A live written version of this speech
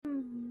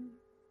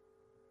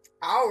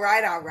All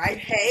right, all right.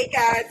 Hey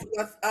guys,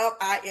 what's up?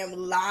 I am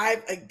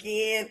live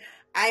again.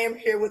 I am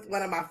here with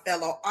one of my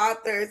fellow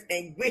authors,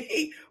 and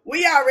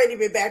we already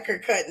been back here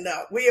cutting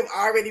up. We have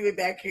already been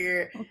back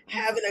here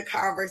having a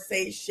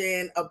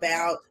conversation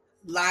about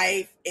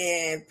life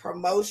and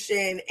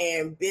promotion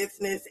and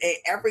business and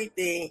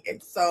everything.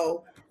 And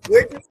so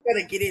we're just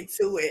gonna get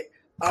into it.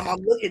 I'm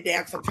looking down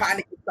because I'm trying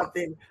to get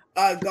something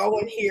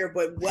going here.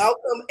 But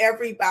welcome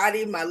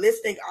everybody, my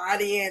listening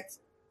audience.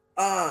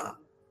 Um,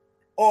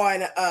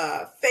 on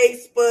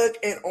Facebook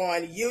and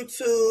on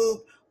YouTube.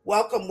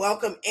 Welcome,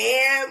 welcome,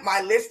 and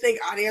my listening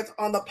audience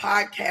on the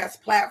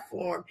podcast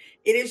platform.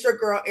 It is your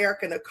girl,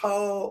 Erica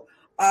Nicole,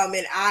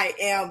 and I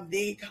am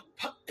the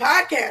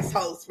podcast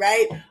host,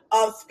 right,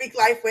 of Speak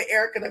Life with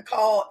Erica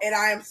Nicole, and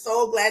I am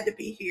so glad to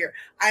be here.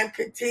 I am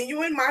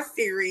continuing my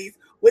series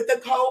with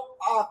the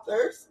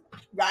co-authors,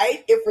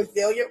 right? If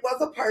Resilient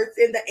Was a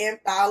Person, the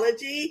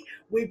anthology.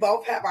 We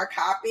both have our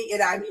copy,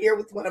 and I'm here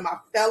with one of my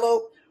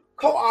fellow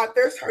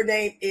co-authors. Her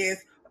name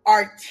is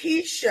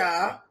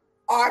Artisha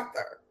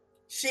Arthur.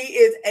 She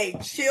is a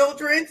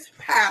children's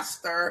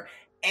pastor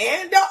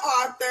and an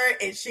author,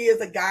 and she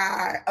is a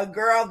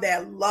girl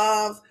that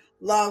loves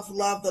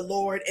the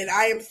Lord. And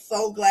I am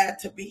so glad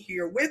to be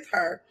here with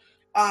her.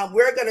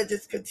 We're going to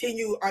just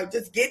continue,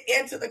 just get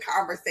into the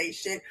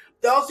conversation.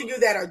 Those of you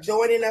that are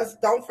joining us,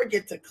 don't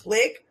forget to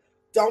click,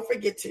 don't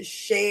forget to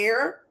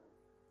share,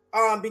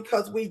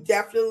 because we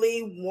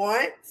definitely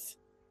want.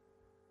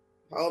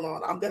 Hold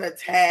on, I'm gonna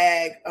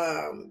tag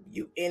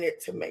you in it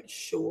to make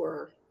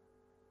sure.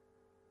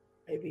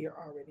 Maybe you're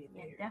already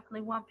there. Yeah,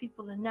 definitely want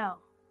people to know.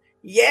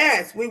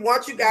 Yes, we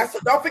want you guys. So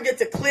don't forget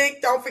to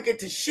click. Don't forget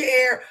to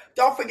share.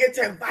 Don't forget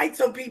to invite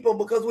some people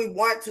because we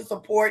want to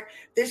support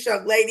this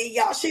young lady.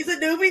 Y'all, she's a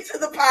newbie to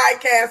the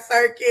podcast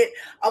circuit.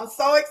 I'm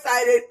so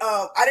excited.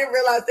 I didn't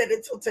realize that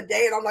until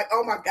today. And I'm like,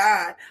 oh my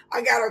God,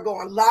 I got her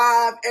going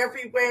live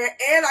everywhere.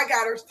 And I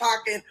got her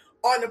talking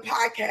on the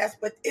podcast,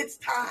 but it's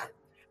time.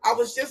 I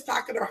was just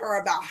talking to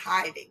her about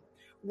hiding.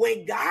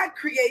 When God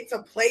creates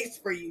a place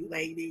for you,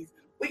 ladies,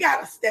 we got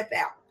to step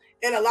out.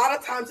 And a lot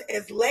of times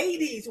as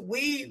ladies,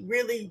 we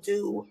really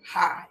do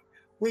hide.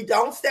 We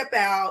don't step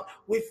out.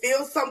 We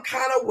feel some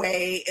kind of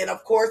way. And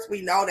of course,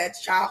 we know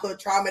that's childhood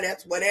trauma,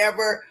 that's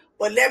whatever.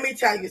 But let me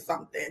tell you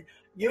something.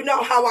 You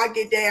know how I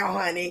get down,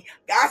 honey.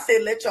 God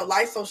said, let your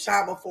light so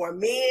shine before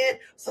men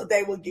so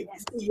they will see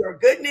your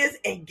goodness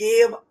and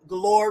give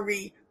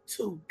glory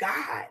to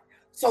God.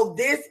 So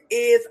this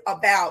is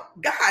about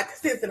God.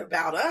 This isn't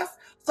about us.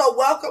 So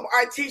welcome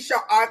Artisha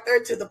Arthur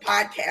to the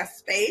podcast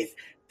space.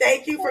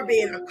 Thank you for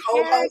being a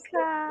co-host.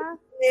 I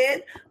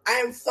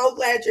am so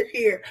glad you're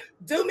here.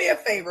 Do me a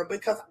favor,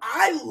 because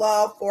I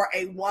love for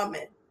a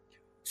woman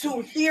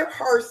to hear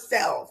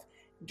herself,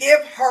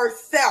 give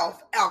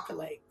herself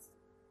accolades.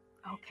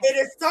 Okay. It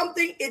is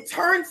something, it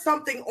turns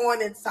something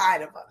on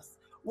inside of us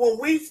when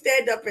we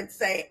stand up and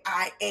say,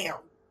 I am,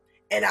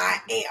 and I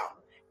am,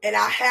 and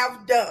I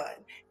have done.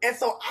 And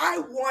so I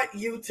want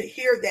you to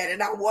hear that,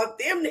 and I want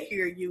them to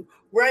hear you.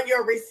 Run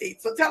your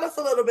receipts. So tell us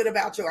a little bit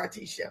about you,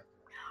 Artisha.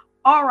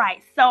 All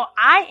right. So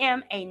I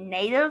am a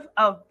native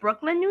of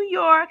Brooklyn, New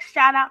York.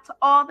 Shout out to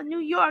all the New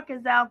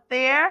Yorkers out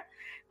there.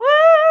 Woo!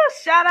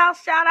 Shout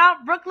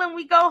out. Brooklyn,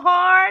 we go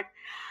hard.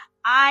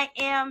 I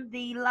am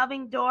the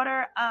loving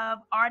daughter of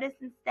artist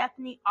and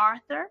Stephanie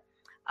Arthur.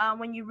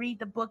 When you read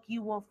the book,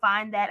 you will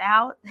find that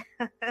out.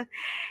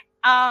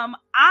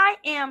 I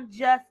am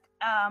just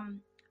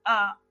an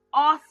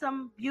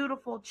awesome,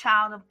 beautiful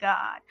child of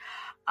God.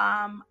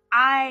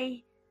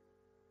 I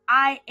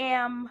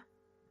am,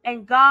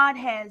 and God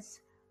has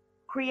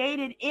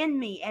created in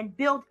me and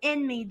built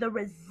in me the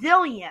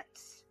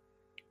resilience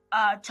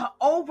to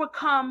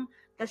overcome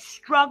the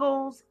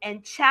struggles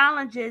and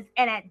challenges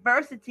and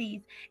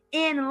adversities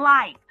in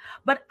life.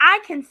 But I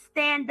can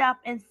stand up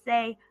and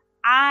say,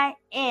 I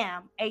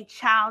am a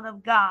child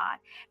of God.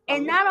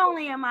 And not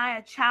only am I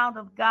a child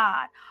of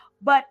God,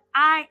 but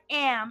I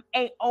am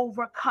an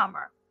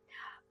overcomer.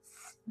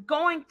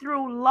 Going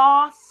through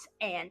loss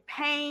and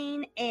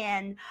pain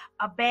and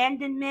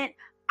abandonment,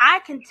 I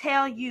can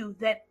tell you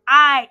that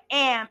I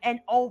am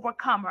an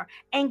overcomer.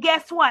 And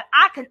guess what?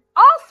 I can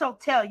also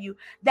tell you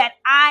that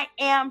I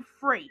am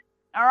free.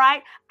 All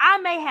right. I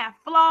may have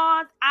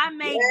flaws. I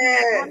may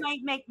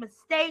make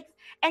mistakes.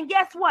 And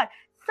guess what?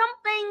 Some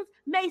things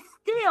may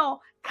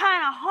still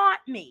kind of haunt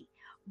me.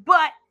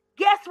 But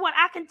guess what?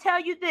 I can tell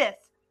you this.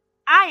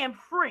 I am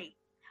free.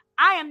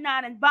 I am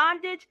not in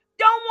bondage.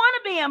 Don't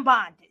want to be in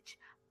bondage.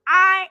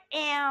 I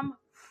am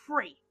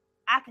free.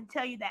 I can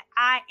tell you that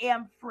I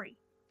am free.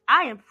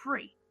 I am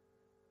free.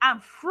 I'm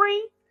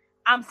free.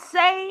 I'm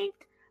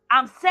saved.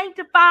 I'm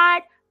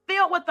sanctified,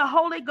 filled with the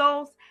Holy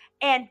Ghost,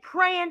 and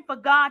praying for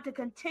God to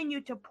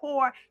continue to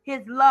pour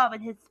his love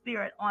and his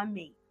spirit on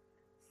me.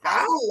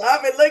 I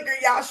love it. Look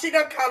at y'all. She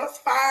done caught us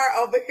fire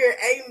over here.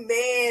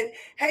 Amen.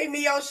 Hey,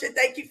 Miosha,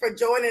 thank you for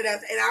joining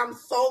us. And I'm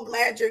so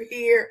glad you're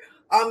here.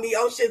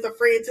 Neosha is a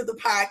friend to the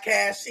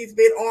podcast. She's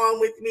been on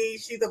with me.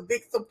 She's a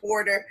big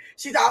supporter.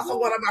 She's also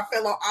one of my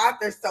fellow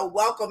authors. So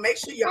welcome. Make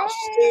sure y'all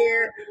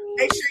share.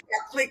 Make sure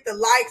y'all click the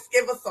likes.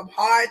 Give us some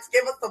hearts.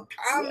 Give us some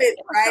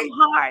comments. Right?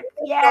 Some hearts.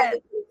 Yes.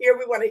 Here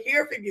we want to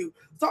hear from you.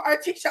 So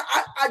Artisha,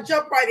 I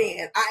jump right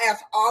in. I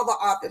ask all the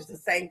authors the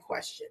same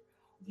question.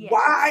 Yes.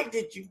 Why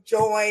did you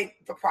join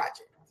the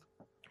project?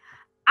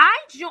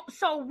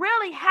 So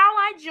really how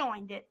I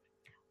joined it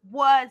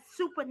was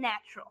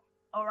supernatural.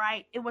 All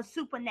right. It was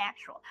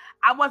supernatural.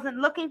 I wasn't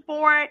looking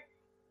for it.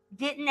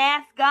 Didn't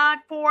ask God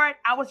for it.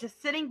 I was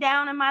just sitting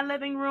down in my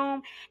living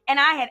room and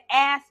I had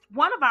asked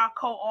one of our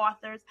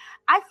co-authors,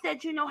 I said,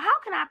 how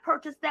can I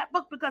purchase that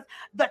book? Because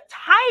the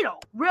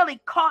title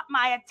really caught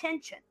my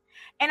attention.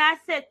 And I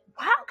said,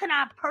 how can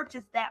I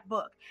purchase that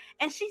book?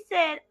 And she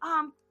said,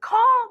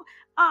 call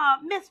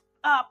Miss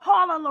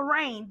Paula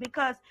Lorraine,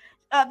 because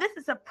this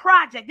is a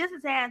project. This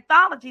is an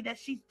anthology that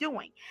she's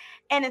doing.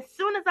 And as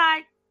soon as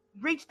I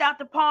reached out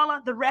to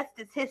Paula, the rest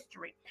is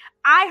history.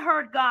 I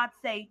heard God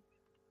say,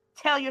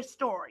 tell your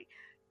story.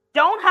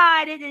 Don't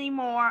hide it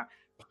anymore.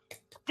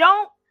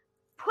 Don't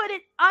put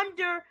it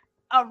under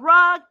a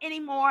rug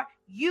anymore.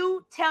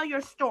 You tell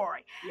your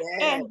story.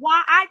 Yes. And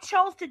why I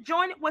chose to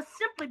join it was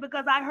simply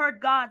because I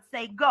heard God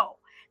say, go.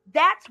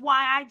 That's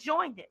why I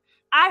joined it.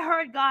 I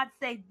heard God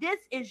say, this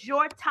is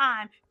your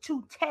time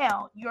to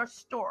tell your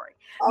story.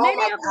 Oh,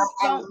 many of us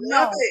don't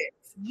know it.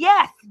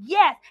 Yes.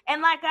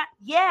 And like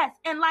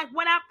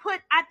when I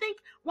think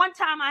one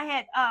time I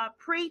had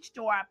preached,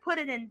 or I put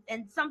it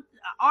in some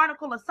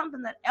article or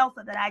something else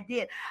that I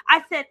did.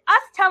 I said,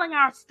 us telling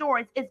our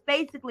stories is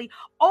basically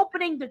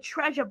opening the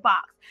treasure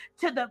box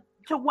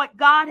to what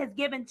God has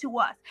given to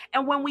us.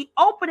 And when we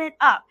open it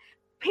up,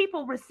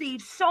 people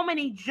receive so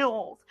many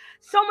jewels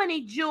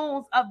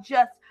of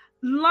just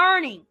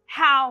learning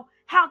how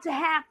to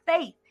have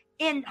faith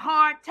in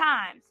hard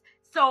times.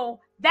 So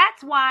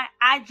that's why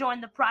I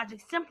joined the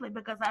project, simply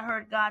because I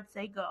heard God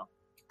say go.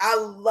 I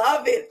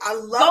love it.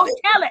 Go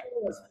tell it.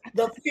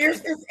 The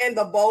fierceness and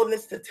the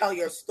boldness to tell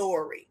your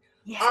story.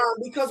 Yes.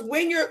 Because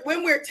when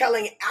we're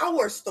telling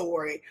our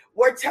story,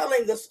 we're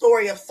telling the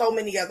story of so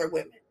many other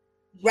women,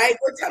 right?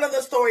 We're telling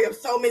the story of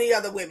so many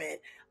other women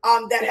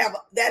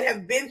that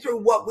have been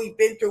through what we've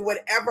been through,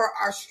 whatever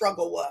our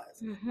struggle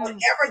was,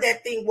 whatever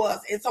that thing was.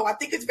 And so I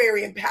think it's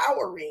very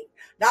empowering,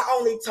 not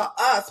only to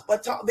us,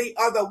 but to the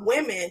other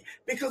women,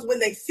 because when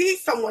they see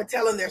someone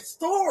telling their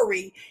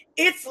story,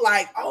 it's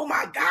like, oh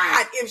my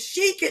God, if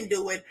she can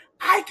do it,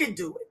 I can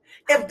do it.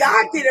 If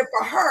God did it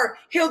for her,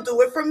 he'll do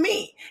it for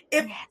me.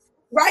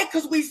 Right?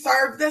 Because we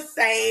serve the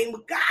same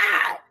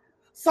God.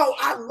 So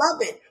I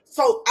love it.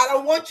 So I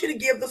don't want you to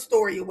give the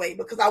story away,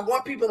 because I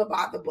want people to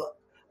buy the book.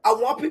 I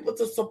want people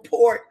to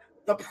support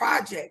the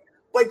project,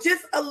 but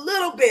just a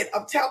little bit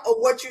of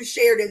what you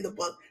shared in the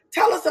book.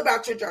 Tell us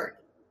about your journey.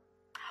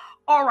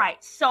 All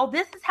right. So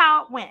this is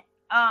how it went.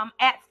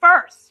 At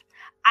first,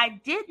 I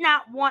did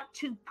not want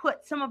to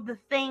put some of the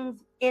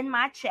things in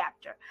my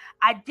chapter.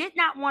 I did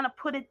not want to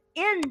put it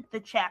in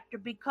the chapter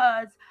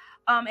because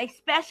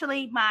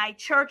especially my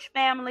church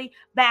family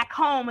back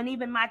home, and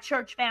even my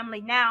church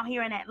family now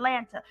here in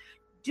Atlanta,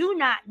 do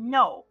not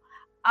know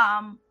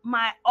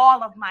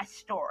all of my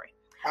story.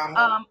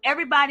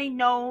 Everybody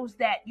knows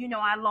that,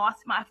 I lost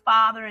my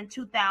father in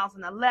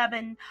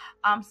 2011.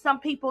 Some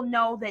people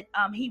know that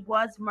he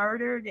was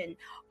murdered and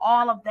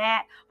all of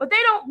that, but they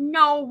don't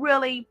know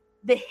really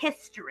the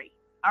history.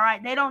 All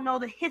right. They don't know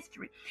the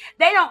history.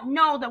 They don't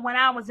know that when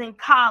I was in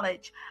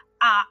college,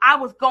 I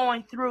was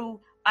going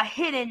through a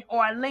hidden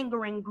or a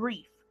lingering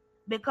grief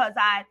because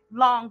I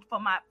longed for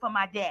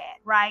my dad.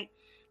 Right.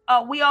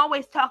 We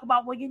always talk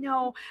about,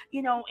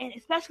 and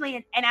especially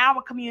in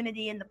our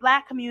community, in the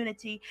Black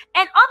community,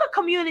 and other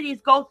communities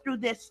go through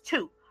this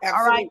too. Absolutely.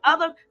 All right.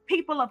 Other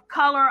people of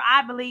color,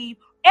 I believe,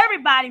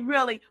 everybody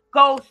really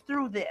goes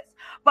through this.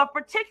 But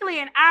particularly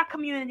in our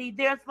community,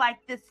 there's like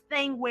this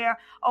thing where,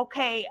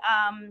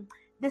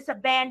 this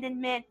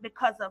abandonment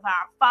because of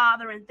our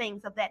father and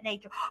things of that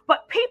nature.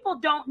 But people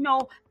don't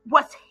know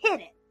what's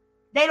hidden.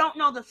 They don't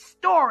know the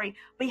story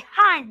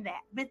behind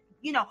that. But,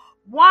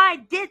 why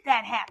did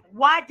that happen?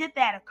 Why did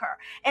that occur?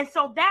 And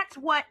so that's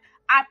what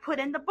I put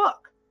in the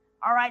book.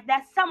 All right.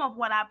 That's some of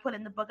what I put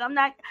in the book. I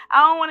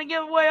don't want to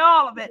give away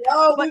all of it.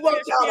 No, we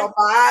want y'all to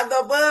buy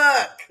the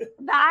book.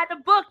 Buy the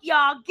book,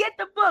 y'all. Get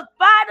the book.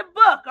 Buy the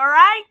book. All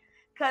right.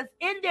 Because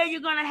in there, you're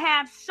going to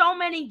have so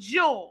many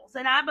jewels.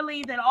 And I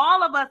believe that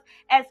all of us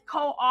as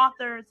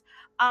co-authors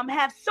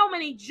have so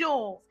many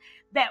jewels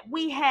that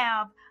we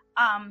have,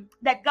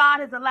 that God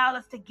has allowed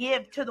us to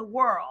give to the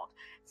world,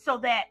 so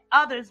that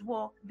others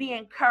will be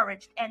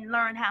encouraged and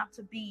learn how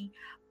to be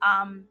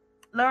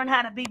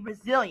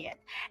resilient.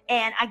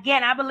 And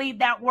again, I believe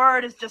that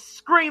word is just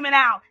screaming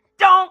out,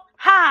 don't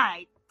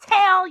hide,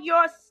 tell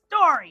your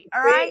story.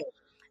 All right.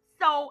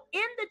 So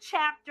in the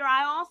chapter,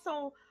 I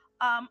also,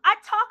 I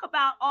talk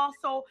about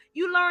also,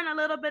 you learn a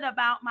little bit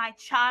about my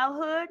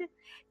childhood.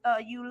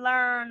 You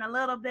learn a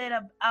little bit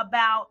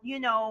about,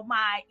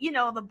 my,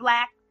 the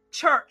Black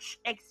church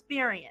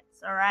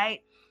experience. All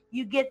right.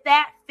 you get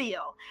that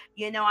feel.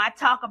 I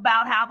talk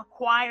about how the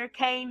choir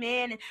came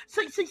in, and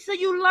so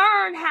you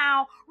learn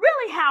how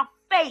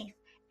faith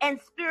and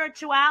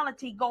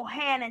spirituality go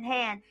hand in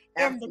hand.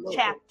 Absolutely. In the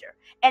chapter,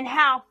 and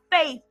how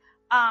faith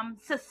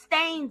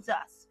sustains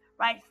us,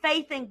 right?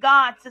 Faith in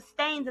God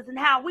sustains us, and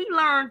how we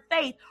learn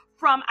faith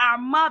from our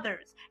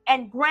mothers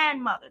and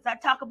grandmothers. I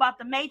talk about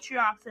the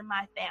matriarchs in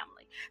my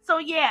family. So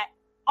yeah,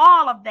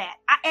 all of that.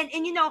 And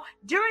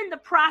during the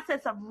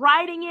process of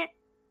writing it,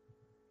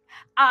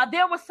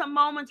 there were some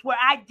moments where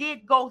I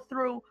did go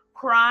through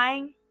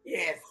crying.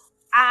 Yes.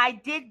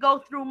 I did go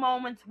through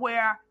moments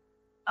where,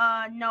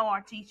 no,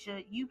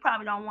 Artisha, you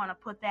probably don't want to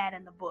put that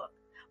in the book.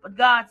 But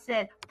God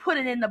said, put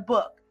it in the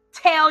book.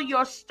 Tell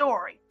your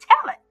story.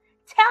 Tell it.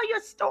 Tell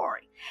your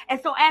story. And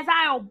so as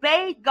I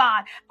obeyed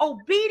God,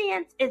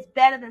 obedience is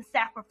better than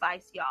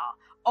sacrifice, y'all.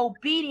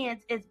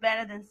 Obedience is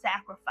better than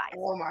sacrifice.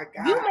 Oh my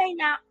God. You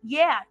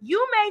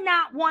may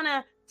not want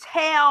to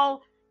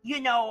tell,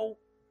 and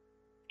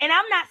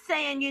I'm not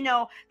saying,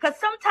 because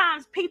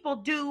sometimes people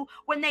do,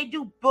 when they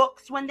do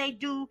books, when they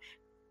do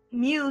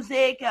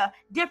music,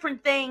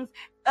 different things,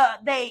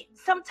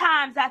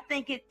 sometimes I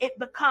think it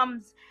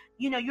becomes,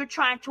 you're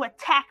trying to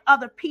attack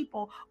other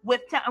people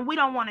and we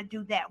don't want to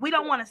do that. We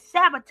don't want to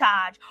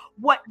sabotage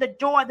the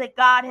door that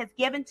God has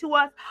given to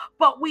us,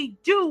 but we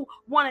do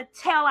want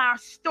to tell our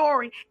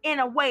story in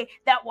a way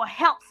that will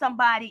help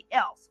somebody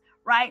else,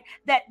 right?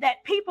 That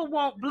people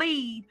won't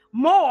bleed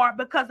more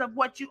because of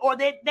or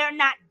they're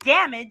not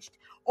damaged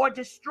or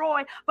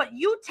destroyed, but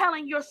you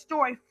telling your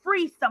story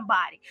frees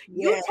somebody.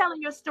 Yeah. You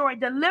telling your story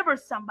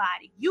delivers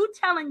somebody. You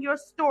telling your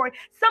story,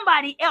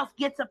 somebody else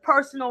gets a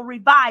personal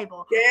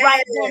revival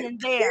right then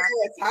and there.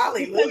 Yes,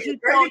 hallelujah. You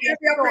told your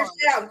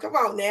story. Come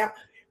on now.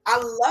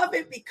 I love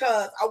it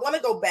because I want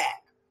to go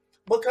back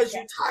because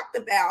you talked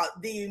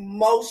about the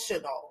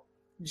emotional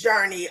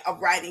journey of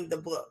writing the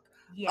book.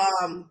 Yes.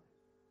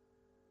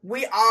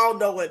 We all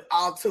know it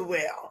all too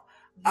well.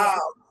 Yes.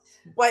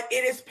 But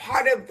it is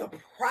part of the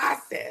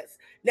process.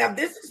 Now,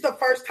 this is the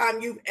first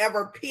time you've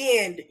ever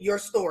penned your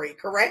story,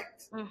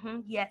 correct?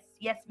 Mm-hmm.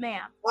 Yes,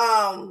 ma'am.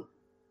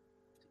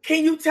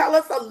 Can you tell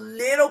us a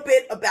little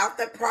bit about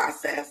that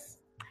process?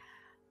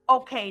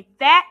 Okay,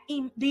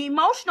 the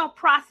emotional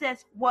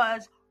process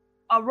was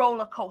a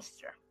roller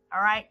coaster,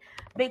 all right?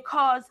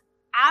 Because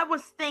I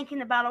was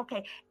thinking about,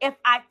 okay, if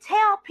I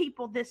tell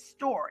people this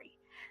story,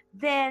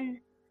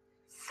 then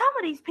some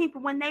of these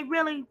people, when they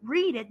really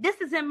read it, this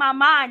is in my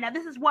mind. Now,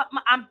 this is what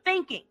I'm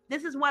thinking.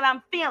 This is what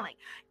I'm feeling.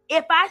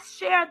 If I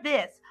share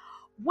this,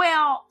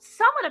 well,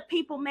 some of the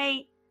people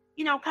may,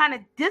 kind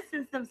of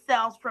distance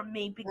themselves from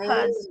me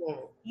because,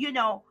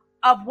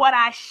 of what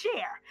I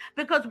share.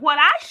 Because what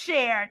I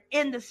shared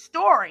in the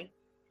story,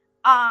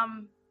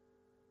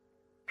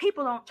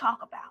 people don't talk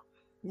about.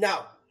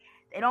 No.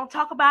 They don't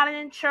talk about it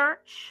in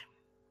church.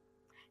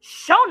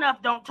 Sure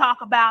enough, don't talk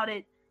about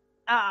it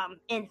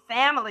in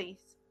families.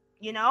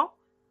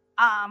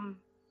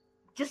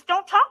 Just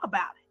don't talk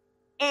about it.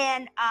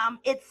 And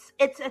it's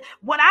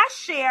what I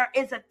share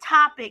is a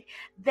topic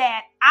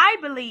that I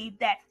believe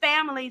that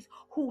families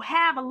who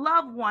have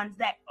loved ones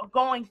that are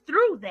going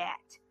through that,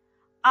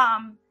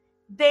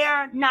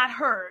 they're not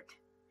heard.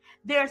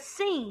 They're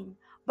seen,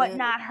 but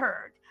not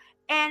heard.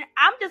 And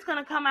I'm just going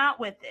to come out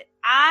with it.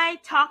 I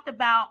talked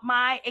about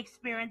my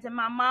experience and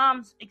my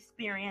mom's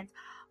experience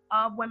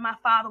when my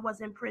father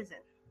was in prison.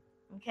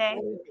 Okay.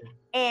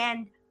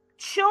 And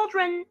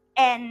children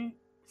and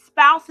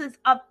spouses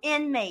of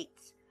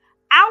inmates,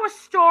 our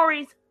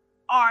stories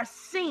are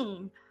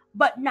seen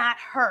but not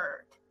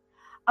heard.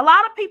 A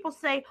lot of people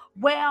say,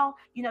 well,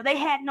 they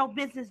had no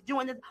business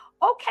doing this.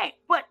 Okay,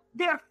 but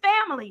there are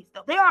families,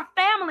 though. There are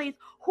families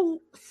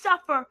who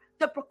suffer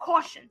the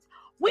precautions.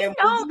 We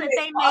know that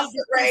they made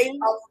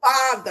decisions.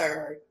 A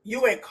father,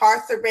 you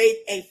incarcerate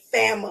a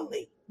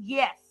family.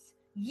 Yes.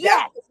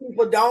 That's what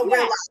people don't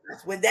realize.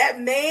 When that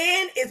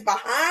man is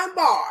behind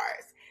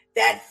bars,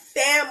 that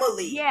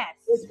family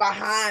is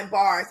behind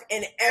bars,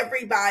 and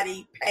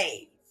everybody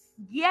pays.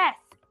 Yes,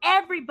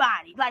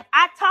 everybody. Like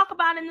I talk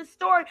about in the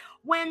story,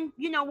 when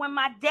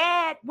my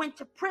dad went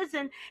to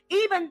prison,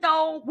 even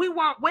though we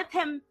weren't with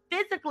him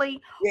physically,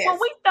 but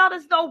we felt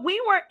as though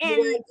we were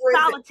in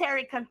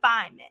solitary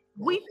confinement.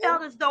 We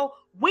felt as though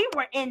we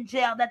were in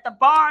jail, that the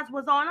bars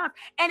was on us,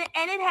 and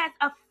it has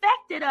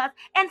affected us.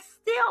 And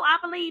still, I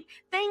believe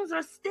things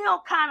are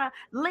still kind of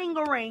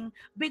lingering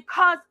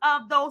because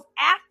of those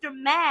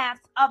aftermaths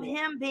of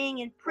him being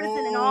in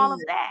prison and all of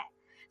that.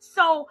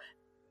 So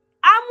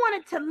I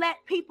wanted to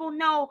let people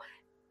know,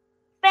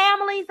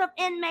 families of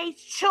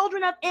inmates,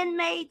 children of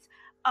inmates,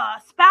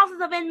 spouses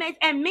of inmates,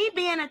 and me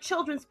being a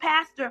children's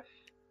pastor,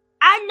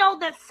 I know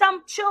that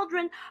some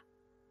children,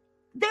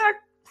 they're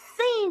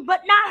seen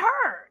but not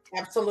heard.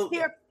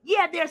 Absolutely.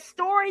 Their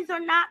stories are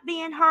not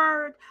being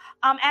heard.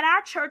 At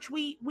our church,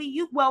 we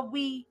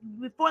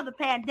before the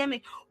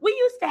pandemic, we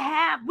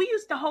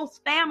used to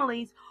host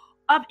families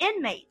of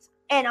inmates,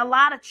 and a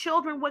lot of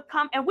children would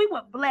come, and we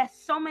would bless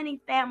so many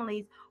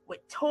families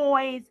with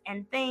toys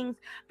and things,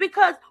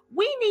 because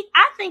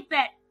I think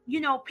that,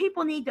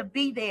 people need to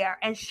be there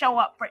and show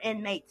up for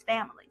inmates'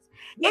 families.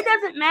 Yes. It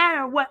doesn't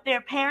matter what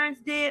their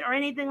parents did or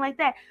anything like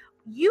that.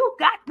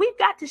 We've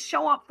got to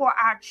show up for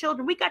our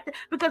children.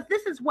 Because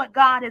this is what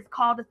God has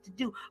called us to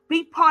do.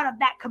 Be part of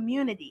that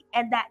community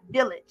and that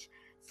village.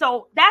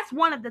 So that's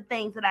one of the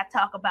things that I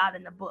talk about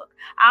in the book.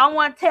 I don't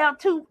want to tell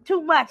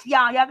too much,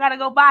 y'all. Y'all got to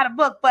go buy the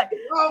book. But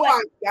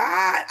my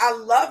God, I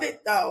love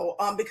it though,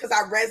 because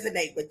I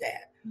resonate with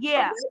that.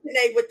 Yeah, I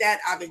resonate with that.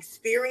 I've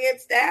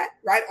experienced that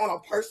right on a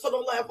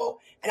personal level,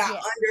 and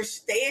I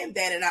understand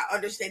that, and I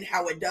understand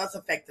how it does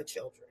affect the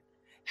children.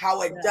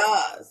 How it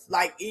does,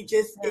 like it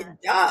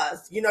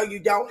does. You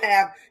don't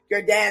have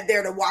your dad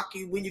there to walk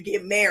you when you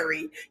get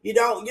married. You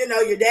don't,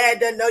 your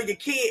dad doesn't know your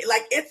kid.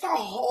 Like it's a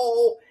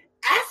whole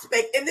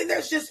aspect. And then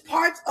there's just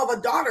parts of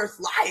a daughter's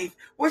life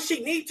where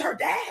she needs her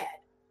dad.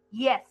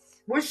 Yes.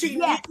 Where she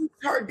needs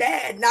her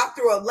dad, not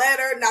through a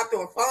letter, not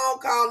through a phone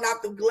call,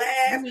 not through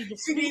glass.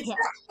 She needs a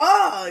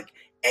hug,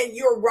 and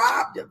you're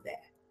robbed of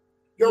that.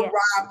 You're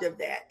robbed of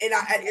that, and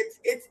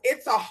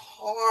it's a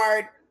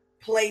hard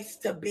place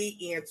to be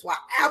in. So I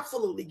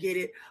absolutely get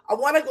it. I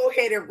want to go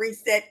ahead and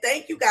reset.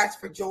 Thank you guys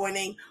for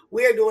joining.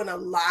 We're doing a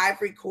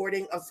live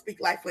recording of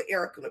Speak Life with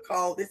Erica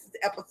Nicole. This is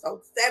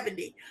episode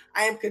 70.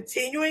 I am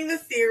continuing the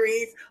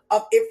series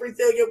of If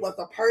Resilient Was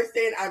a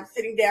Person. I'm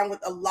sitting down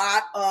with a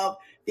lot of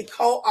the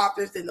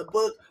co-authors in the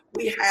book.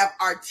 We have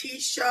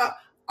Artisha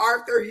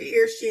Arthur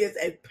here. She is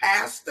a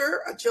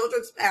pastor, a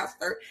children's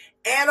pastor,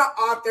 and an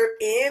author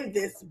in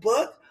this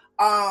book.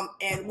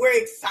 And we're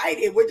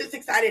excited. We're just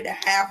excited to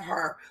have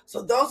her.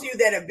 So those of you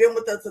that have been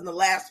with us in the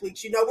last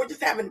weeks, we're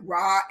just having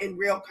raw and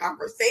real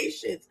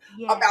conversations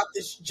about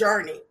this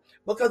journey,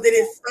 because it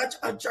is such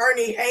a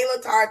journey. Hey,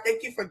 Latar,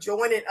 thank you for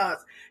joining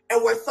us.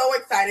 And we're so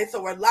excited.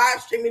 So we're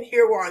live streaming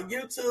here. We're on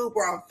YouTube.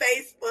 We're on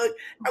Facebook.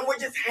 And we're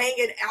just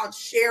hanging out,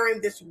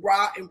 sharing this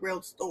raw and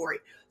real story.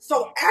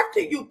 So after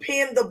you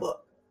pen the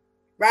book,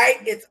 right,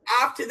 it's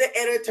off to the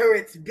editor.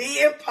 It's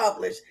being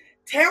published.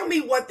 Tell me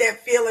what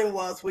that feeling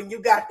was when you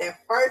got that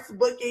first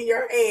book in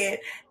your hand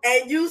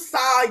and you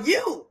saw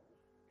you,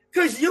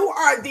 because you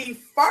are the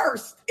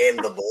first in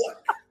the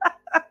book.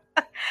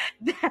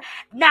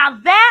 Now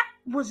that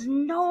was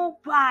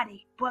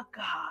nobody but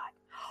God.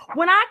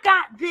 When I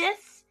got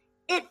this,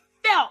 it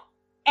felt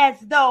as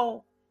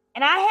though,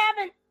 and I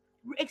haven't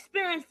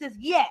experienced this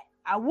yet.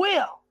 I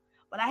will,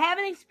 but I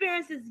haven't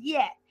experienced this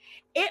yet.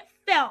 It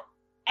felt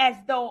as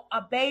though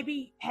a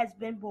baby has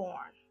been born.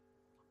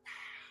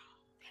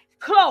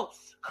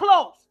 Close.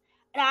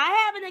 And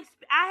I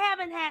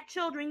haven't had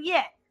children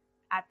yet.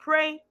 I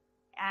pray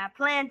and I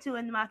plan to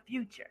in my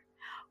future.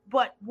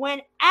 But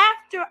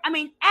after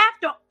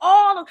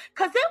all of,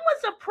 because it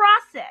was a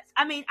process.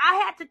 I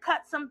had to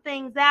cut some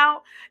things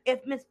out.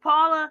 If Miss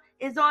Paula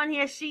is on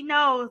here, she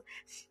knows,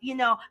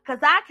 because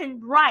I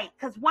can write,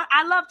 because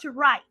I love to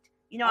write.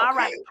 I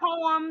write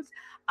poems.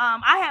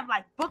 I have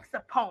like books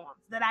of poems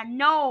that I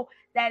know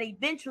that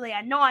eventually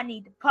I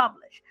need to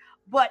publish.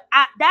 But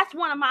that's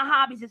one of my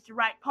hobbies, is to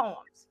write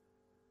poems.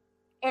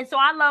 And so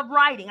I love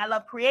writing. I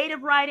love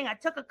creative writing. I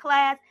took a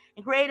class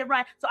in creative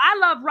writing. So I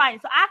love writing.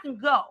 So I can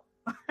go.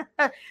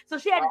 So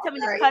she had to tell me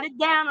to cut it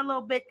down a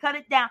little bit, cut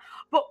it down.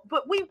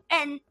 But we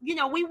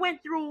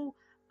went through,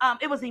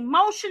 it was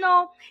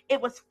emotional. It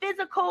was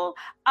physical,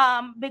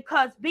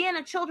 because being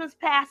a children's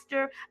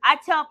pastor, I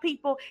tell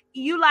people,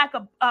 you like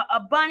a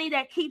bunny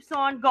that keeps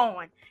on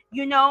going.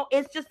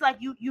 It's just like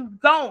you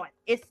going.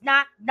 It's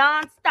not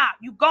nonstop.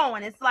 You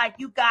going. It's like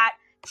you got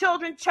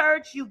children's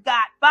church, you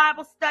got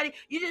Bible study.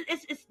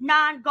 It's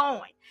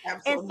non-going.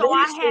 And so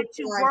I had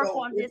to work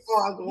on this.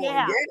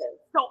 Yeah.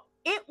 So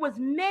it was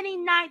many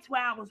nights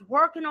where I was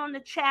working on the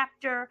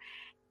chapter,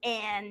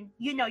 and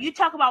you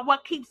talk about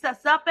what keeps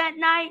us up at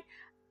night.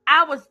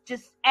 I was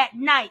just at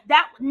night.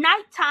 That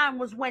nighttime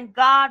was when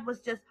God was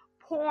just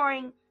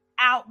pouring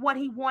out what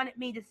he wanted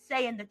me to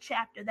say in the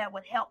chapter that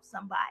would help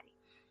somebody.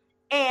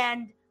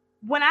 And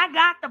when I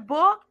got the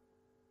book,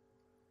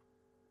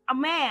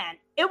 man,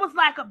 it was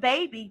like a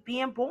baby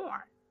being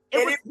born.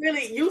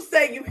 You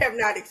say you have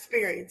not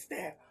experienced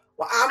that.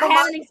 Well, I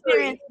haven't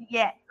experienced it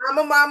yet. I'm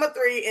a mama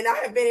 3, and I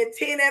have been in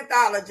 10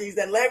 anthologies.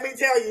 And let me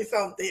tell you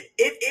something.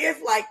 It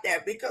is like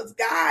that, because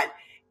God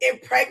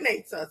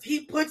impregnates us.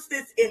 He puts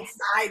this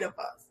inside of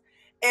us.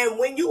 And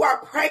when you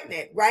are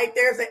pregnant, right,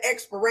 there's an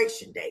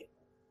expiration date.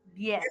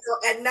 Yes.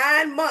 At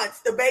 9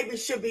 months, the baby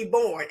should be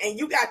born, and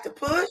you got to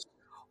push,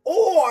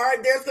 or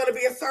there's going to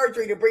be a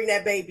surgery to bring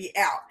that baby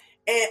out.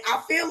 And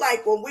I feel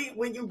like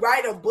when you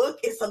write a book,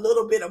 it's a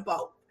little bit of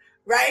both,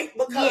 right?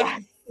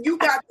 Because you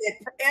got the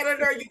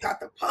editor, you got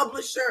the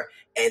publisher,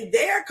 and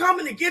they're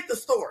coming to get the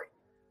story,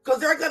 because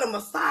they're going to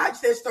massage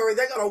their story.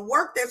 They're going to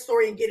work that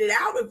story and get it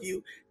out of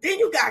you. Then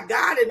you got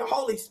God and the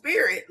Holy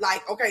Spirit,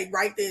 like, okay,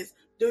 write this,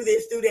 do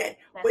that.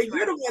 But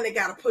you're the one that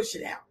got to push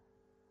it out.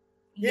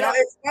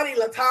 It's funny,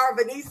 Latara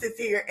Venice is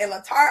here, and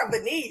Latara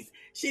Venice,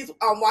 she's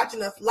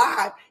watching us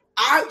live.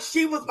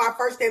 She was my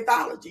first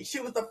anthology. She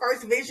was the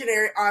first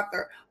visionary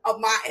author of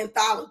my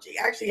anthology.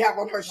 I actually have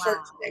on her shirt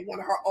today, one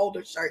of her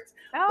older shirts.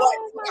 But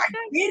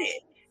I get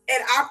it.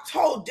 and I've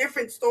told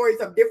different stories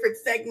of different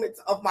segments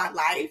of my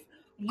life.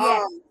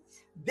 Yes.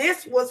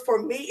 This was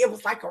for me, it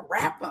was like a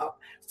wrap up.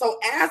 So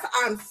as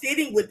I'm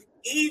sitting with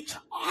each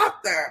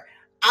author,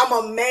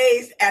 I'm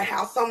amazed at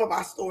how some of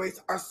our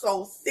stories are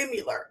so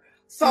similar.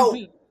 So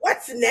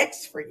what's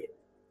next for you?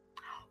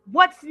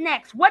 What's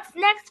next? What's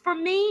next for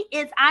me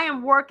is I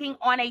am working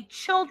on a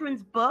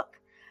children's book,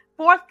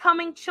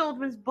 forthcoming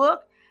children's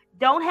book.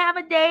 Don't have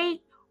a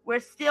date. We're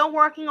still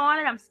working on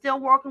it. I'm still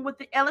working with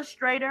the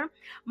illustrator.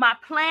 My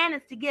plan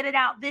is to get it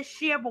out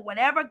this year, but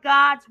whatever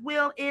God's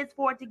will is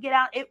for it to get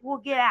out, it will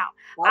get out.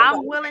 Okay.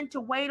 I'm willing to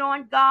wait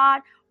on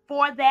God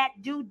for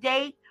that due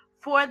date,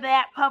 for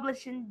that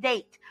publishing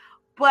date.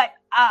 But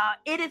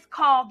it is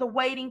called The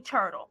Waiting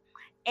Turtle,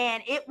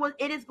 and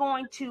it is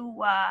going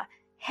to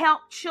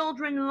help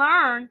children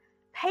learn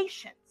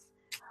patience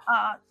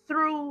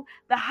through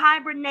the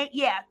hibernation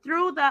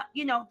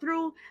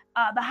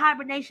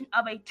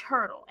of a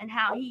turtle, and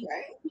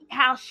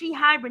how she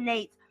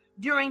hibernates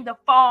during the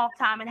fall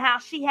time, and how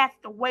she has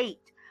to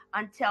wait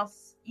until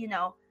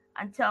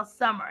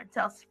summer,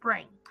 until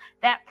spring,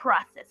 that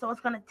process. So it's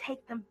going to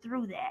take them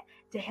through that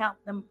to help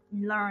them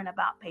learn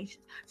about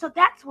patience. So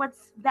that's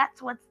what's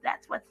next.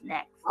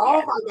 Oh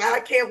my God,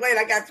 I can't wait.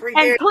 I got 3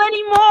 and days.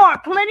 plenty more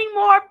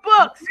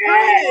books.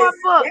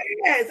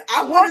 Yes.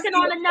 I'm working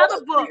on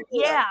another book.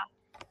 Yeah.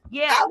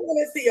 I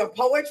want to see a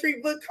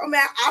poetry book come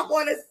out. I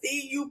want to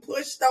see you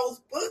push those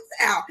books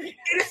out.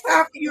 It's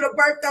time for you to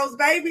birth those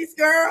babies,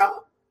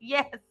 girl.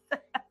 Yes.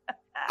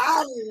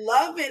 I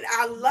love it.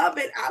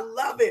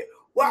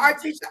 Well,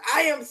 Artisha,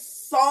 I am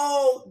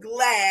so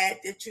glad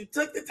that you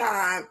took the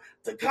time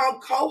to come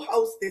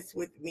co-host this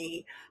with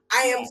me.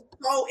 I am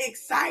so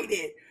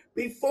excited.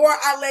 Before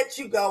I let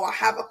you go, I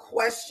have a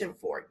question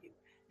for you.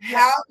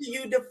 How do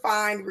you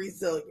define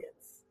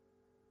resilience?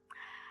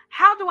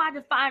 How do I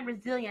define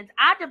resilience?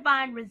 I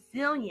define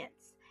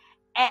resilience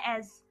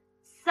as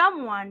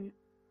someone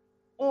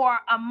or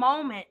a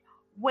moment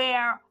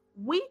where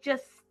we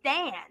just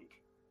stand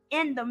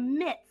in the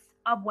midst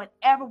of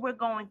whatever we're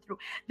going through.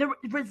 The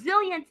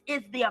resilience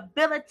is the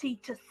ability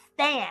to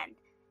stand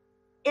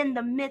in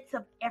the midst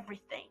of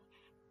everything,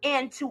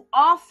 and to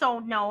also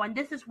know, and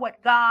this is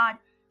what God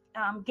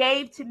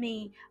gave to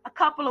me a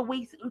couple of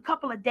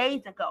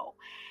days ago.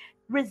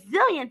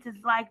 Resilience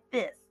is like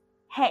this.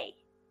 Hey,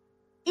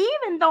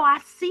 even though I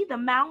see the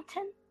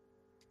mountain,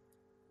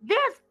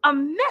 there's a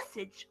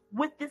message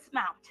with this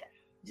mountain.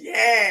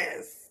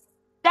 Yes.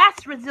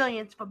 That's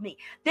resilience for me.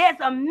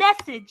 There's a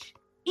message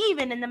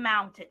even in the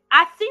mountain.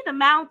 I see the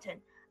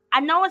mountain. I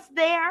know it's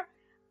there.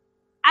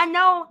 I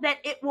know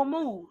that it will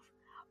move.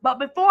 But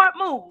before it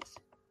moves,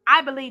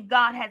 I believe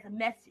God has a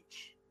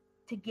message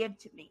to give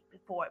to me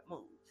before it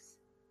moves.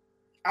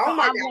 Oh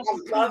my God, I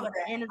love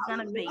that. And it's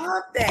gonna be.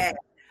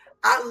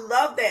 I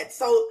love that.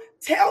 So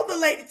tell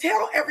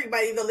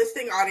everybody, the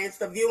listening audience,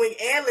 the viewing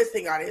and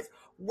listening audience,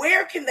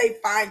 where can they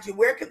find you?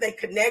 Where can they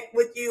connect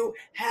with you?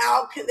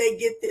 How can they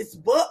get this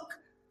book?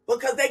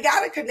 Because they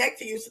got to connect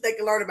to you so they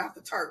can learn about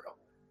the turtle.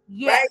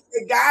 Yes. Right?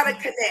 They got to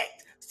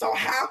connect. So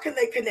how can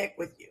they connect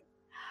with you?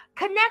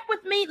 Connect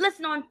with me.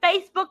 Listen, on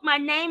Facebook, my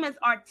name is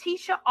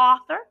Artisha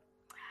Author.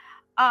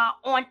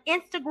 On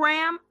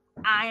Instagram,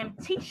 I am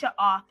Tisha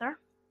Author.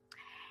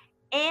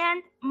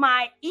 And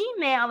my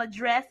email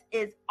address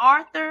is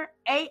Arthur,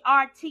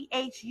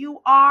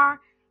 ARTHUR,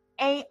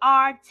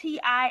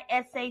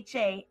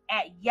 ARTISHA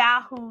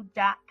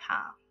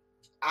 @yahoo.com.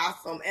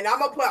 Awesome. And I'm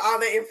going to put all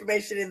the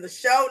information in the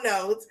show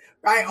notes,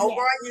 right,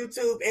 over on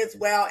YouTube as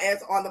well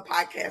as on the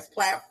podcast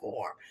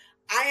platform.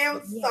 I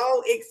am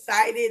so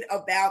excited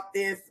about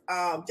this,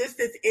 just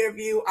this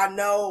interview. I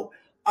know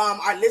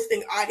our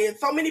listening audience,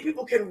 so many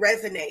people can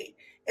resonate,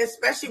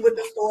 especially with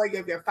the story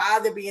of your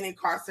father being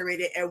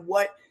incarcerated and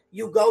what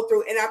you go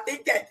through. And I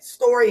think that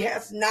story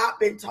has not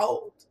been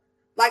told.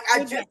 Like,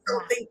 I just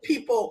don't think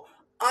people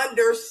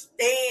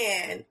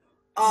understand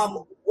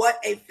what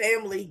a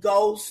family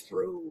goes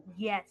through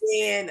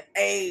when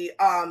a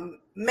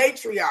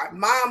matriarch,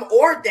 mom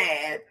or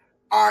dad,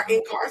 are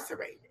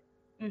incarcerated.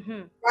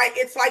 Right?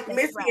 It's like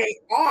missing an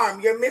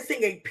arm. You're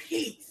missing a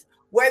piece.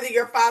 Whether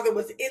your father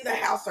was in the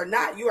house or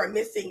not, you are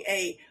missing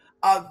a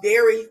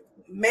very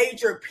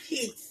major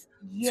piece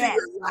to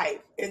your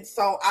life. And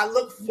so I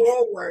look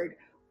forward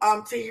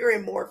to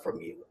hearing more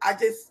from you. I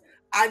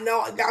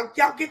know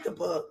y'all get the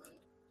book.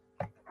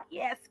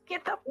 Yes,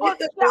 get the book.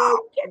 Get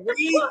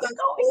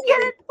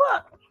the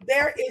book.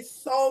 There is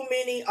so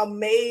many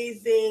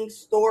amazing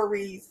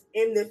stories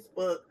in this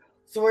book.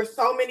 So there's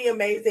so many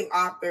amazing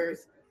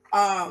authors.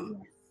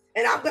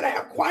 And I'm going to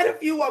have quite a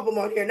few of them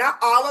on here.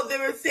 Not all of them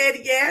have said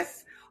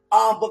yes,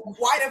 but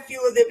quite a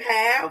few of them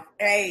have.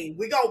 Hey,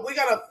 we're going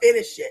to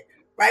finish it,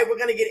 right? We're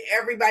going to get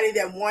everybody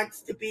that wants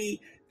to be,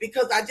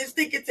 because I just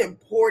think it's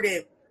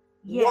important.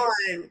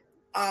 One,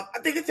 I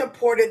think it's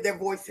important that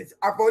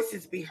our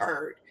voices be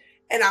heard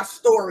and our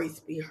stories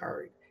be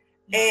heard.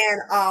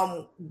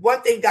 And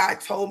one thing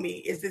God told me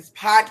is this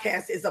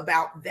podcast is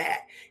about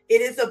that.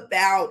 It is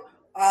about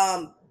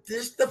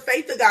just the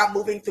faith of God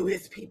moving through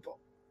his people.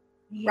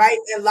 right?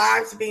 And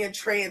lives being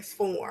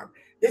transformed.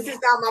 This is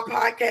not my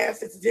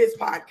podcast, it's his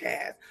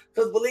podcast.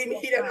 Because believe me,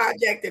 he done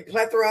hijacked it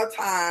plethora of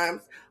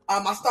times.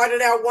 I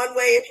started out one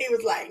way and he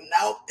was like,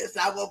 nope, it's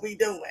not what we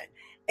doing.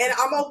 And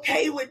I'm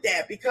okay with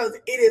that because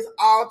it is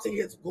all to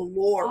his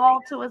glory. All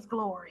to his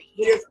glory.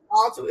 It is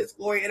all to his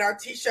glory. And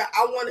Artisha,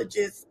 I want to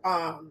just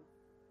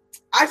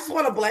I just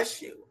want to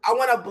bless you. I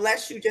want to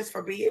bless you just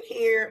for being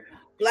here.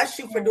 Bless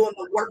you for doing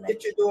the work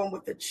that you're doing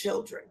with the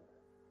children.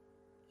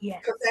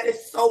 Yes. Because that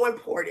is so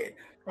important.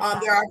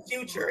 They're our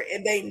future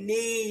and they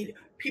need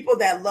people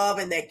that love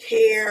and that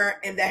care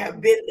and that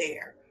have been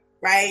there.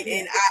 Right.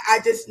 And I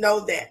just know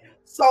that.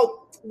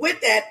 So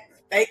with that,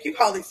 thank you,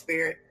 Holy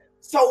Spirit.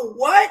 So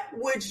what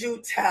would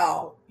you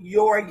tell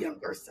your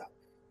younger self?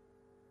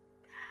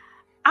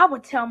 I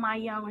would tell my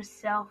younger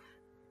self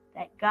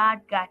that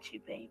God got you,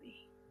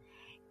 baby.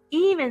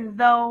 Even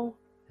though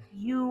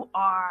you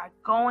are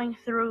going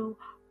through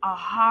a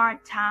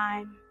hard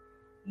time,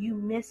 you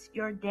miss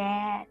your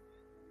dad,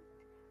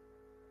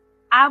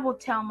 I will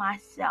tell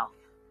myself,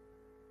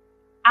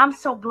 I'm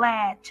so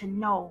glad to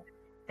know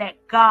that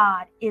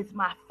God is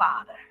my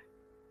father.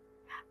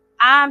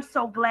 I'm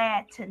so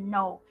glad to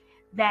know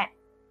that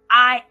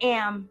I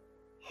am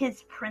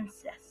his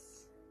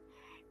princess.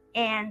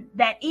 And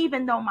that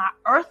even though my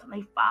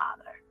earthly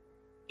father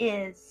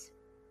is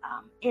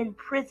in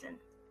prison,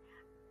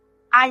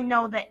 I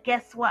know that,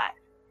 guess what?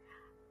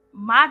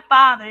 My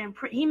father,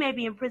 he may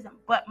be in prison,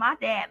 but my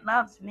dad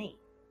loves me.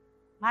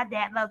 My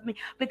dad loves me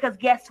because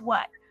guess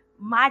what?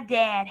 My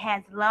dad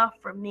has love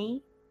for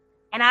me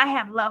and I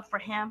have love for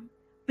him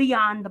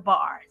beyond the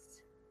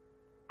bars.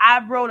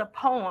 I wrote a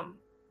poem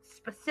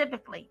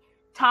specifically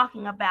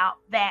talking about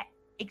that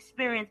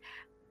experience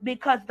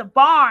because the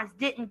bars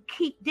didn't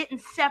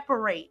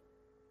separate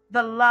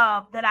the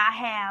love that I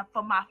have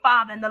for my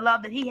father and the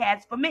love that he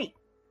has for me.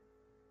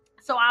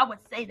 So I would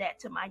say that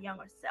to my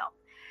younger self.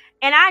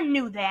 And I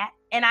knew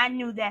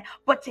that,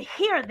 but to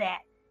hear that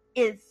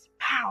is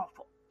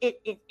powerful.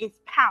 It's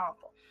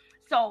powerful.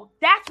 So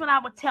that's what I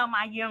would tell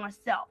my younger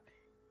self,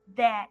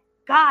 that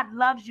God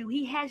loves you.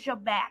 He has your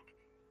back.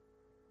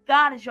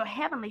 God is your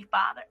heavenly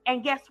father.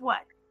 And guess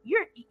what?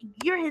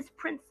 You're his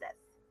princess.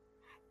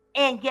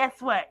 And guess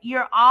what?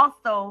 You're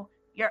also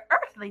your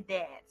earthly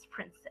dad's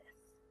princess.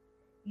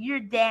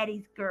 You're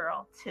daddy's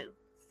girl too.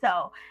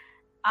 So,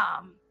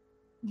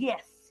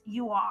 yes,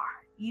 you are.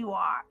 You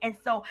are. And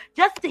so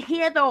just to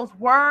hear those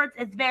words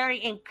is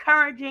very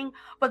encouraging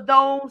for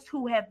those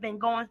who have been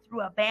going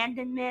through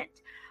abandonment.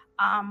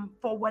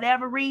 For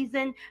whatever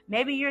reason,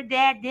 maybe your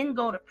dad didn't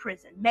go to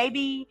prison.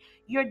 Maybe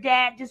your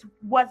dad just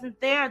wasn't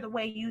there the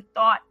way you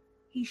thought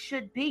he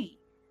should be.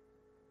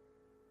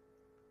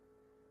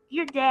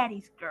 You're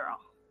daddy's girl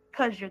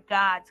because you're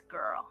God's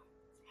girl.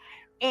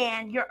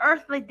 And your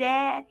earthly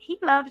dad, he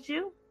loves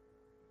you.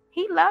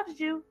 He loves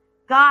you.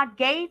 God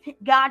gave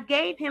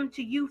him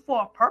to you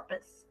for a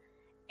purpose.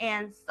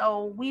 And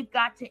so we've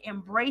got to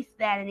embrace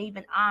that and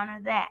even honor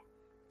that.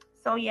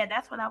 So yeah,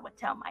 that's what I would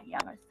tell my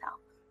younger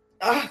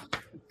self.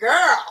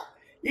 Girl,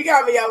 you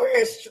got me over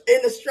here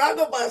in the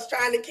struggle bus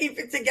trying to keep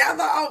it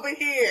together over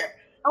here.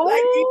 Oh,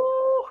 like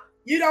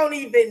you don't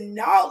even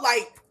know.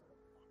 Like,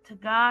 to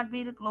God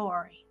be the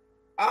glory.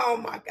 Oh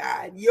my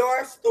God,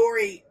 your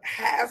story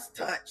has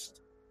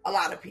touched a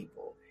lot of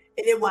people,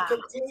 and it will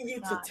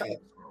continue to touch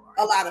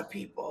a lot of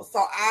people.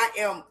 So I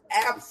am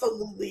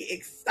absolutely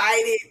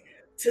excited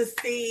to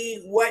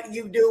see what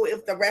you do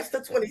if the rest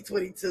of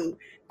 2022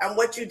 and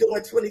what you do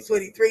in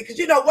 2023. Because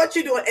you know what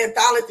you do in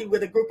Anthology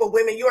with a group of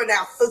women, you are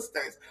now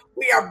sisters.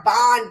 We are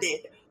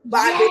bonded.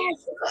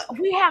 Yes,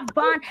 we have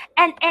bond.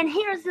 And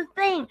here's the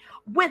thing.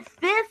 With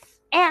this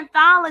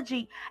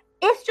anthology,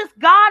 it's just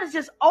God is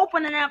just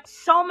opening up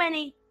so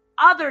many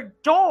other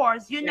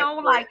doors, you know,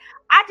 like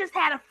I just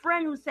had a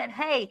friend who said,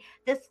 hey,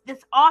 this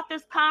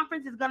authors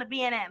conference is going to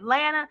be in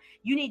Atlanta.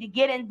 You need to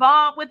get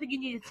involved with it. You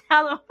need to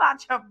tell them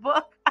about your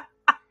book.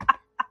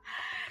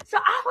 So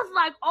I was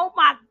like, oh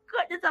my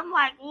goodness. I'm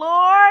like,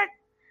 Lord.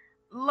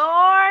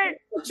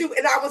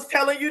 And I was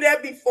telling you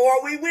that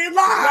before we went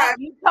live.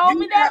 You told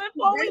me that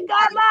before we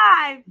got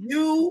live.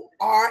 You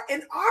are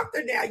an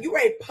author now. You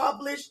are a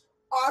published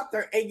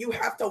author and you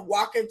have to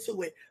walk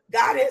into it.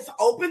 God has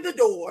opened the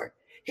door.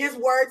 His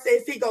word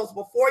says he goes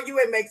before you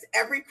and makes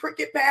every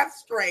crooked path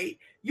straight.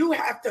 You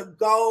have to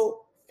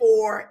go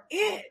for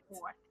it.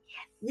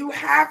 You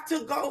have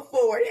to go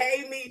for it.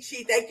 Hey,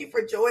 Michi, thank you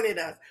for joining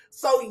us.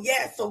 So,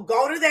 yes, so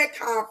go to that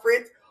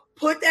conference,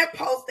 put that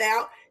post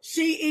out.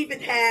 She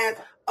even has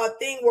a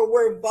thing where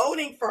we're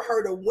voting for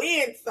her to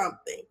win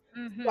something.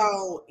 Mm-hmm.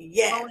 So,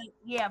 yes.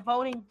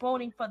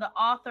 Voting for the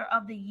author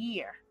of the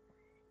year.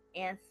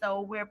 And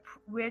so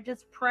we're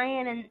just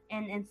praying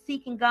and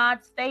seeking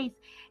God's face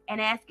and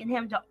asking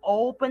him to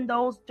open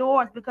those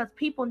doors because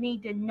people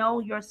need to know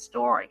your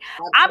story.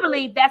 Absolutely. I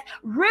believe that's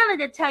really,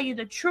 to tell you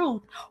the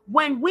truth,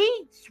 when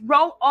we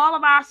wrote all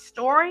of our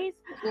stories,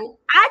 mm-hmm.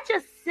 I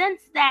just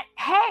sensed that,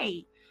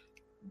 hey,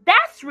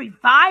 that's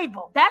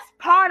revival. That's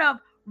part of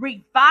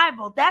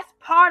revival. That's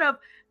part of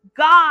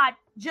God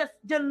just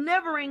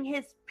delivering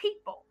his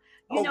people.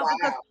 You know, wow.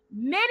 because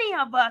many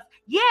of us,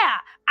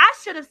 I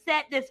should have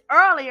said this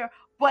earlier,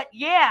 but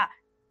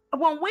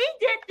when we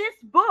did this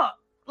book,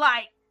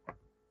 like,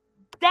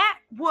 that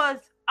was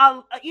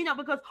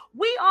because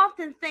we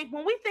often think,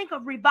 when we think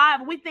of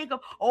revival, we think of,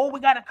 we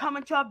got to come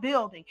into a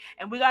building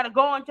and we got to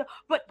go into,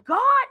 but God,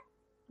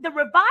 the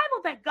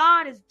revival that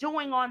God is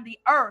doing on the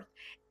earth,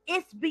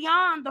 it's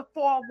beyond the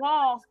four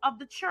walls of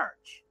the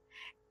church.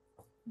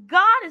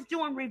 God is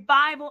doing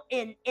revival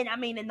in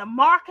the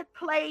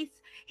marketplace.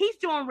 He's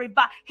doing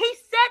revival. He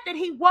said that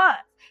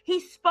he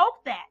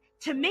spoke that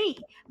to me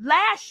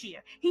last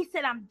year. He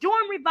said, I'm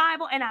doing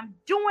revival and I'm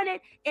doing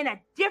it in a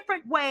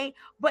different way,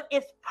 but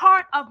it's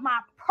part of my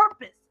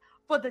purpose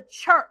for the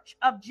church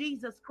of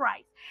Jesus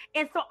Christ.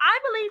 And so I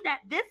believe that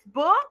this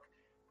book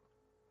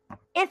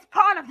is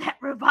part of that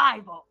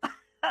revival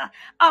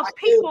of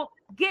people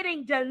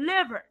getting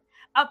delivered,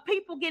 of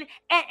people getting,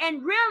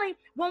 and really,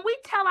 when we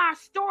tell our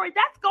story,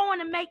 that's going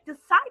to make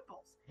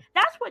disciples.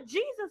 That's what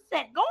Jesus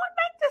said. Go and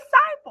make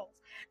disciples.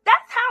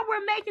 That's how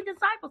we're making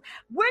disciples.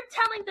 We're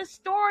telling the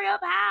story of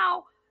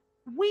how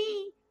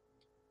we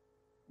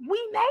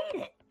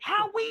made it,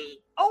 how we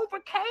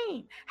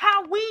overcame,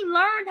 how we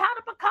learned how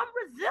to become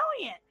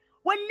resilient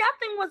when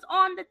nothing was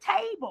on the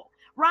table,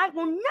 right?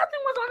 When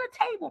nothing was on the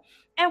table,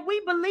 and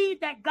we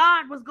believed that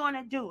God was going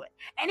to do it.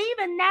 And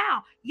even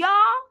now, y'all,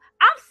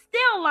 I'm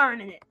still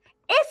learning it.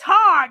 It's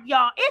hard,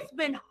 y'all. It's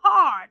been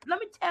hard. Let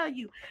me tell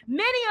you,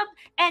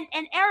 and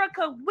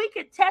Erica, we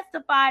could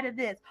testify to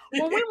this.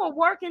 When we were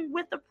working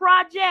with the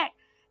project,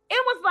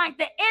 it was like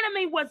the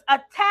enemy was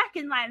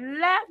attacking like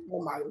left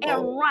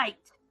and right.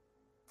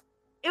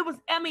 It was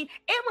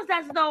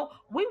as though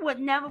we was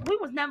never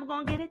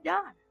going to get it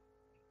done.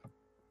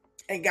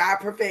 And God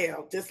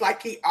prevailed, just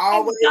like he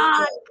always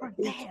does.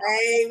 He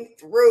came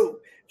through,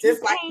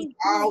 just like he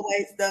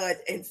always does.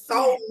 And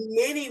so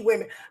many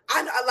women,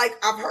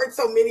 I've heard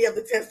so many of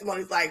the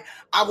testimonies, like,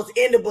 I was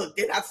in the book,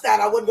 then I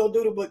decided I wasn't going to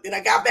do the book, then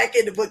I got back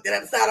in the book, then I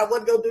decided I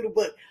wasn't going to do the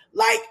book.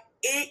 Like,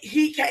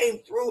 he came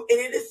through, and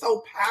it is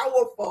so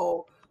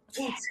powerful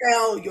to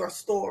tell your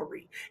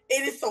story.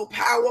 It is so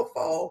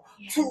powerful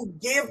to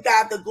give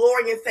God the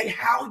glory and say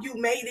how you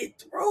made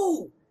it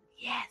through.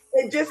 Yes.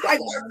 And just like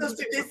my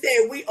sister just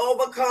said, we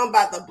overcome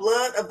by the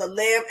blood of the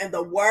Lamb and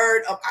the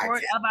word of our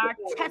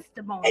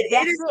testimony. And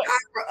it is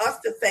time for us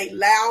to say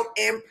loud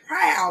and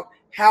proud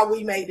how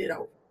we made it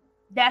over.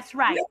 That's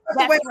right.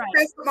 That's right.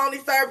 Testimony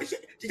service.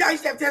 Did y'all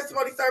used to have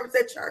testimony service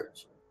at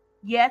church?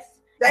 Yes.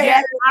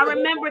 Yes, I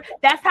remember.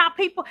 That's how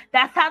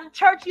the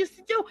church used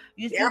to do.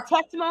 Used to do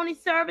testimony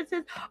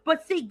services.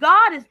 But see,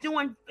 God is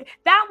doing,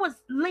 that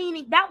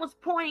was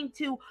pointing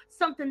to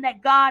something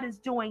that God is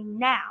doing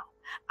now.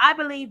 I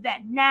believe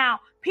that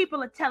now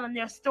people are telling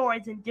their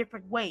stories in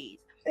different ways.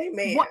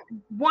 Amen.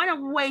 One of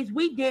the ways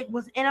we did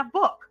was in a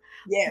book.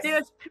 Yes.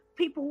 There's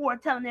people who are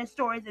telling their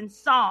stories in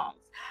songs,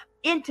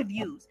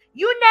 interviews,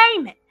 you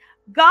name it.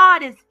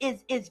 God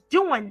is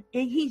doing,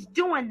 he's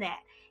doing that.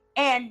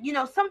 And,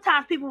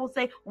 sometimes people will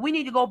say, we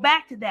need to go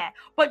back to that.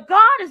 But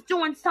God is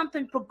doing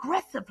something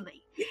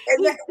progressively.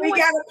 And we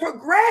got to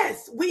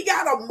progress. We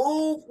got to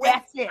move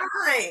with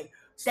time.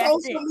 Social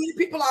media,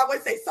 people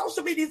always say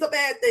social media is a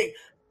bad thing.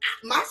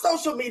 My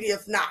social media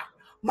is not.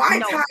 My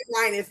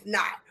timeline is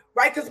not,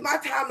 right? Because my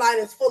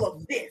timeline is full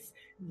of this.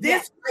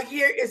 This right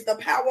here is the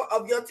power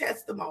of your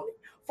testimony.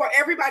 For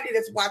everybody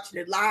that's watching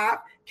it live,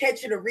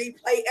 catching a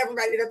replay,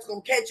 everybody that's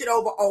going to catch it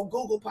over on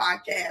Google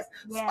Podcasts,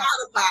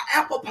 Spotify,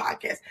 Apple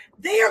Podcasts,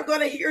 they are going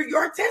to hear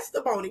your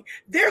testimony.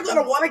 They're going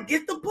to want to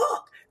get the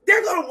book.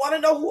 They're going to want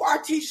to know who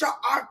Artisha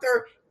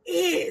Arthur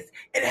is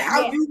and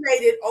how you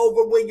made it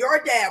over when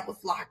your dad was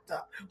locked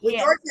up, when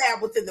your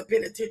dad was in the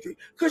penitentiary,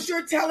 because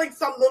you're telling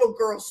some little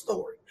girl's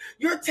story.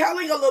 You're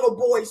telling a little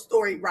boy's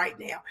story right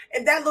now.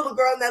 And that little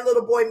girl and that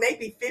little boy may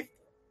be 50.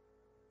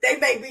 They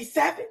may be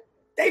 7.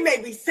 They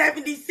may be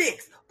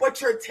 76,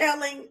 but you're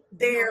telling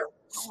their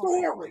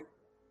story.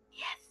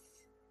 Yes.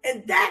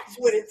 And that's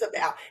what it's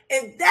about.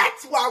 And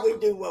that's why we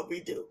do what we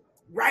do.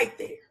 Right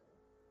there.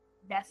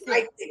 That's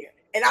right there.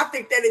 And I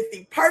think that is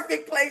the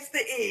perfect place to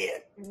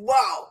end.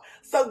 Wow.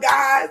 So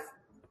guys,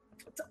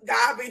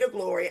 God be the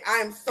glory. I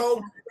am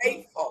so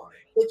grateful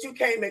that you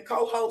came and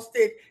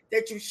co-hosted,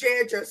 that you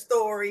shared your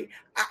story.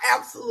 I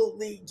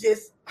absolutely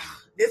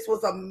this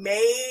was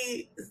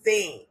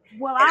amazing.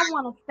 Well, I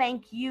want to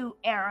thank you,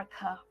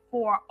 Erica,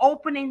 for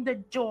opening the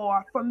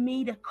door for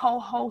me to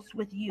co-host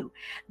with you.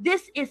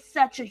 This is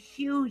such a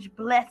huge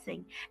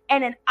blessing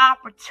and an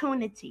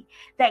opportunity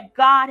that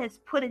God has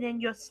put it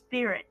in your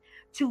spirit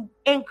to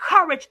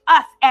encourage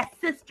us as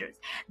sisters.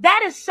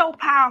 That is so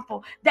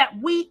powerful, that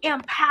we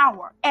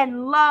empower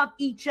and love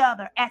each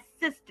other as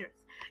sisters,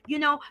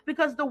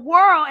 because the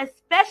world,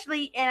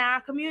 especially in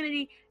our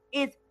community,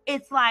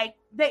 it's like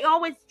they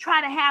always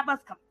try to have us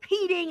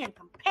competing and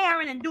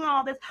comparing and doing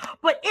all this.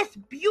 But it's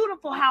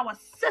beautiful how a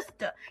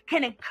sister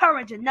can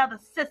encourage another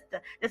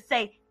sister to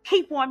say,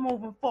 keep on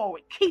moving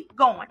forward, keep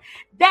going.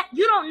 That,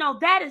 you don't know,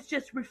 that is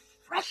just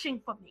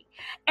refreshing for me.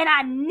 And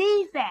I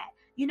need that.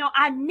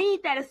 I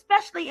need that,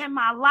 especially in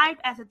my life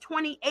as a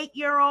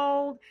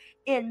 28-year-old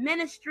in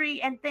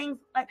ministry and things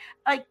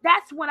like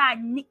that's what I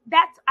need.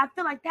 I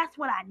feel like that's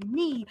what I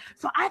need.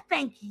 So I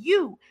thank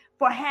you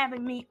for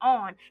having me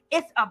on.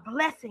 It's a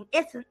blessing.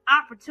 It's an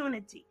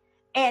opportunity.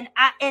 And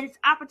it's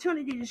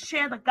opportunity to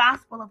share the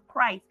gospel of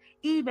Christ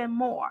even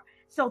more.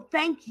 So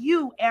thank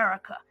you,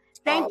 Erica.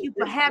 Thank you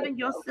for having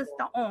your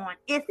sister on.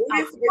 It's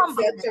been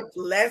such a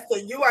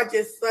blessing. You are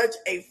just such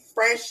a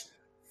fresh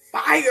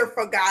fire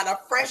for God, a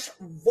fresh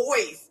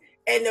voice,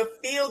 and to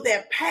feel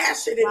that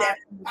passion and that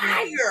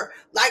fire.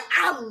 Like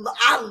I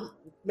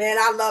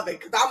love it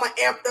because I'm an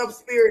amped up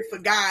spirit for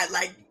God.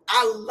 Like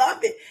I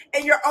love it.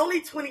 And you're only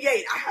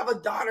 28. I have a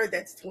daughter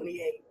that's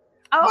 28.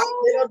 Oh.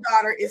 My little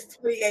daughter is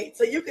 28.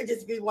 So you can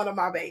just be one of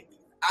my babies.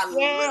 Love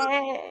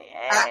it.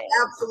 I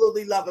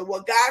absolutely love it.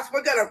 Well, guys,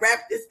 we're going to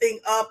wrap this thing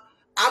up.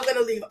 I'm going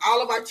to leave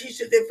all of our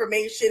teachers'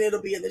 information.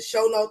 It'll be in the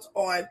show notes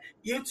on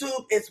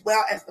YouTube as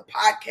well as the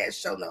podcast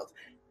show notes.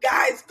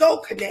 Guys, go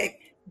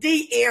connect,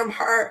 DM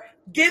her,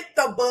 get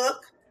the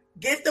book.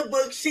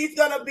 She's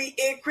going to be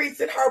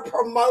increasing her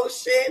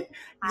promotion.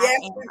 Yes,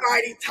 we've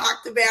already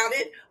talked about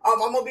it. I'm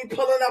going to be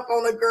pulling up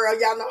on a girl.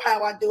 Y'all know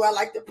how I do. I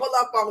like to pull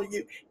up on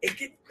you and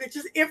get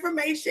just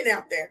information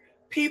out there.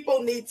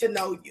 People need to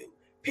know you.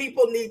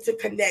 People need to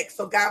connect.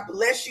 So God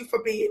bless you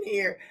for being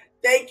here.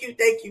 Thank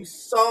you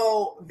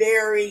so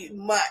very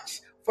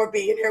much for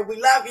being here.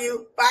 We love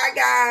you. Bye,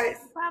 guys.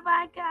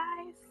 Bye-bye,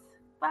 guys.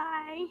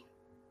 Bye.